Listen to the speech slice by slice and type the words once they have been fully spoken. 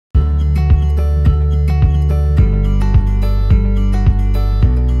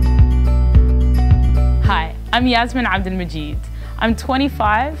I'm Yassmin Abdel-Magied. I'm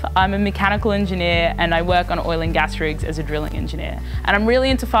 25, I'm a mechanical engineer and I work on oil and gas rigs as a drilling engineer. And I'm really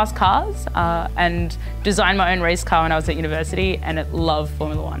into fast cars and designed my own race car when I was at university and I love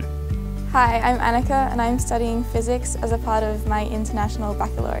Formula One. Hi, I'm Annika and I'm studying physics as a part of my international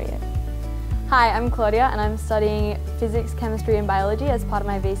baccalaureate. Hi, I'm Claudia and I'm studying physics, chemistry and biology as part of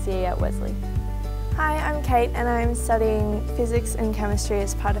my VCE at Wesley. Hi, I'm Kate and I'm studying physics and chemistry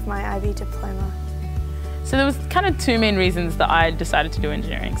as part of my IB diploma. So there was kind of two main reasons that I decided to do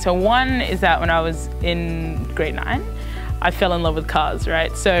engineering. So one is that when I was in grade 9, I fell in love with cars,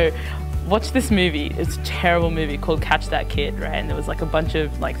 right? So watch this movie, it's a terrible movie called Catch That Kid, right? And there was like a bunch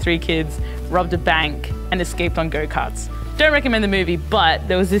of 3 kids robbed a bank and escaped on go-karts. Don't recommend the movie, but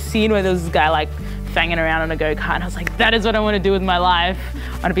there was this scene where there was this guy fanging around on a go-kart and I was like, that is what I want to do with my life.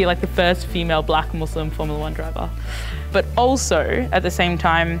 I want to be the first female black Muslim Formula One driver. But also, at the same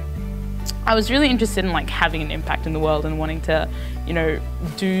time, I was really interested in having an impact in the world and wanting to,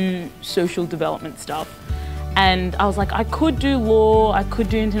 do social development stuff. And I was like, I could do law, I could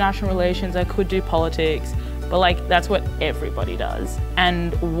do international relations, I could do politics, but that's what everybody does.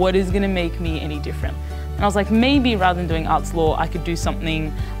 And what is gonna make me any different? And I was like, maybe rather than doing arts law, I could do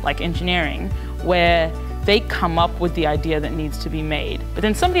something like engineering where they come up with the idea that needs to be made, but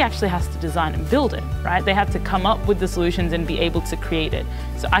then somebody actually has to design and build it, right? They have to come up with the solutions and be able to create it.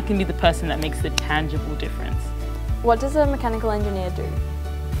 So I can be the person that makes the tangible difference. What does a mechanical engineer do?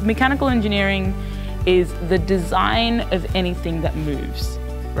 Mechanical engineering is the design of anything that moves,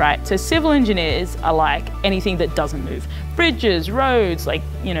 right? So civil engineers are like anything that doesn't move. Bridges, roads,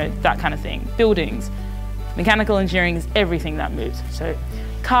 that kind of thing, buildings. Mechanical engineering is everything that moves. So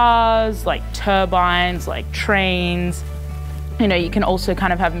cars, turbines, trains. You can also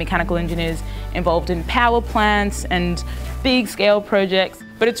kind of have mechanical engineers involved in power plants and big scale projects.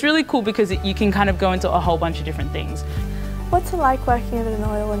 But it's really cool because you can kind of go into a whole bunch of different things. What's it like working at an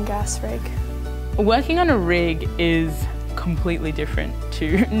oil and gas rig? Working on a rig is completely different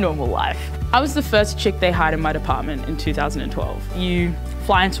to normal life. I was the first chick they hired in my department in 2012. You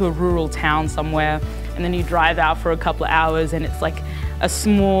fly into a rural town somewhere and then you drive out for a couple of hours and it's a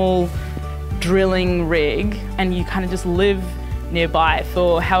small drilling rig and you kind of just live nearby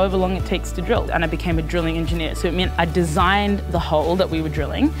for however long it takes to drill. And I became a drilling engineer. So it meant I designed the hole that we were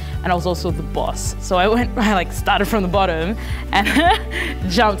drilling and I was also the boss. So I started from the bottom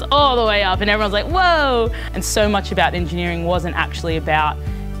and jumped all the way up and everyone's like, whoa. And so much about engineering wasn't actually about,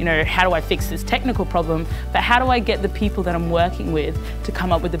 how do I fix this technical problem, but how do I get the people that I'm working with to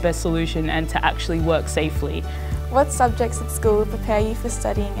come up with the best solution and to actually work safely. What subjects at school prepare you for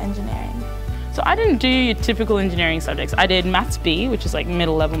studying engineering? So I didn't do your typical engineering subjects. I did Maths B, which is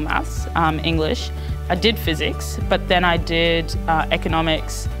middle level maths, English. I did physics, but then I did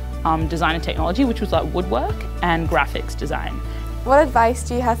economics, design and technology, which was woodwork, and graphics design. What advice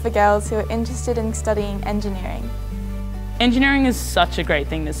do you have for girls who are interested in studying engineering? Engineering is such a great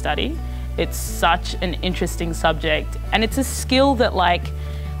thing to study. It's such an interesting subject, and it's a skill that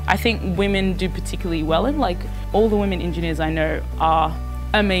I think women do particularly well in. All the women engineers I know are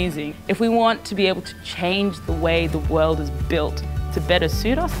amazing. If we want to be able to change the way the world is built to better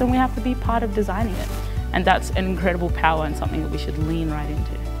suit us, then we have to be part of designing it. And that's an incredible power and something that we should lean right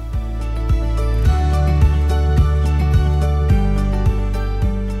into.